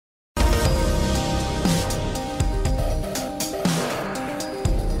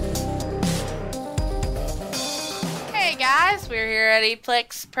guys, we're here at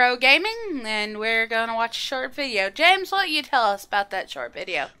Eplex Pro Gaming, and we're going to watch a short video. James, what you tell us about that short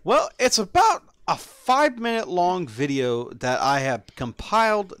video? Well, it's about a 5-minute long video that I have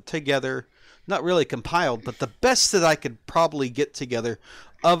compiled together. Not really compiled, but the best that I could probably get together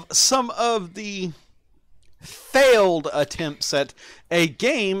of some of the failed attempts at a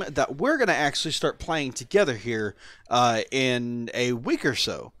game that we're going to actually start playing together here in a week or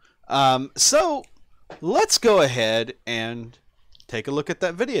so. So let's go ahead and take a look at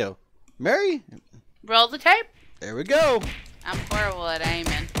that video. Mary? Roll the tape. There we go. I'm horrible at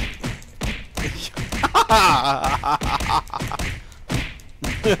aiming.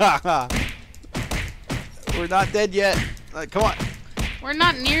 We're not dead yet. Come on. We're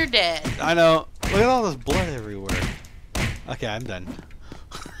not near dead. I know. Look at all this blood everywhere. Okay, I'm done.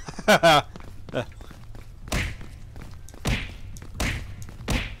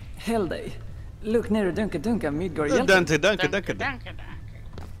 Hell day. Look near Dunka Dunka Midgård hjälpen. Dunka Dunka Dunka. Dunka.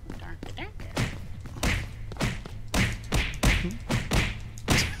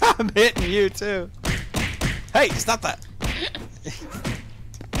 I'm hitting you too. Hey, stop that.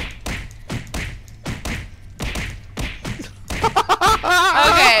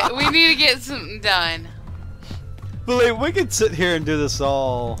 Okay, we need to get something done. Believe we could sit here and do this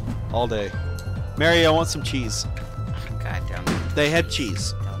all day. Mary, I want some cheese. God damn it. They have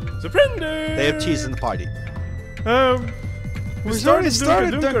cheese. Surrender! They have cheese in the party. We already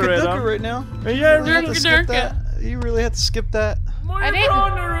started Dunka Dunka Dunka Dunka right now. Yeah, You really had to skip that? You really had to skip that. I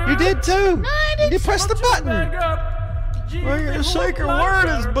didn't. You did too. No, I didn't. You pressed the button. Well, your sacred word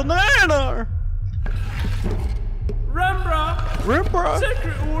is banana. Remembra. Remembra.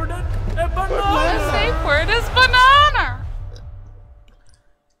 Sacred ordet är The banana. safe word is banana.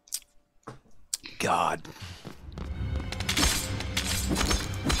 God.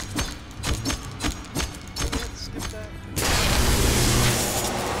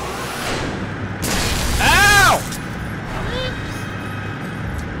 Ow!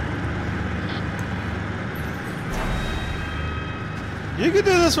 You can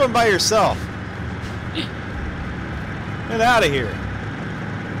do this one by yourself. Get out of here.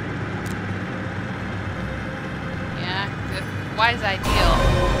 Yeah, the wise ideal.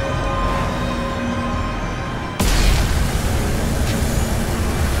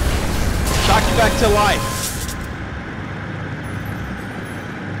 Shock you back to life.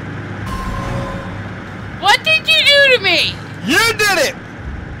 What did you do to me? You did it!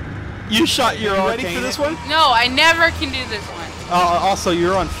 You shot your arcane. Ready for this one? No, I never can do this one. Also,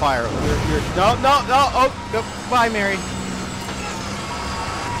 you're on fire. No. Oh, no. Bye, Mary.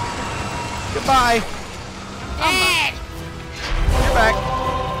 Goodbye. Dad. You're back.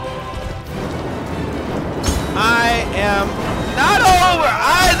 I am not over.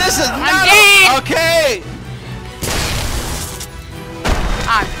 This is not dead. Okay.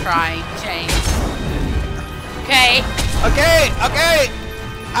 I'm trying, James. Okay. Okay.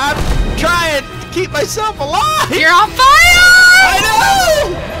 I'm trying to keep myself alive. You're on fire! I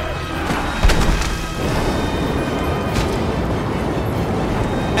know.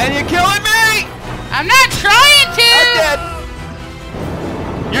 And you're killing me. I'm not trying to! I'm dead.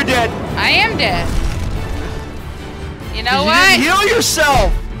 You're dead. I am dead. You know You what? didn't heal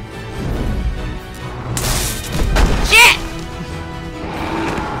yourself. Shit!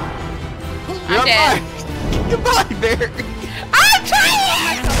 I'm You're dead. fine. Goodbye, Mary. I'm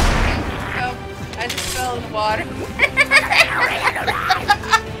trying! Oh, I just fell in the water.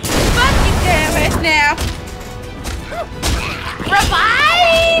 Fucking damn it now.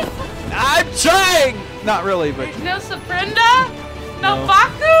 Revive! I'm trying. Not really, but No Saprenda? No No.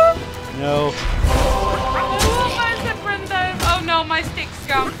 Baku? no. Oh, my Saprenda. Oh no, my stick's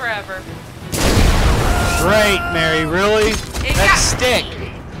gone forever. Great, Mary. Really? It That got- stick.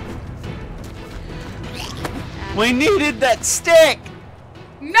 We needed that stick.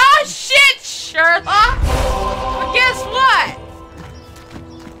 No shit, Sherlock! But guess what?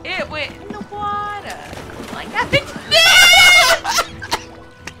 It went in the water. Like I did.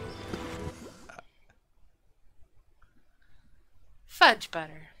 Fudge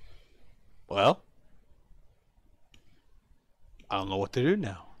butter. Well, I don't know what to do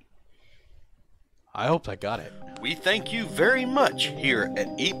now. I hope I got it. We thank you very much here at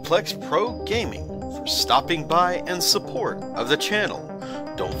Eplex Pro Gaming for stopping by and support of the channel.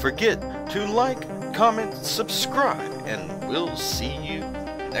 Don't forget to like, comment, subscribe, and we'll see you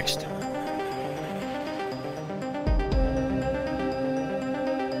next time.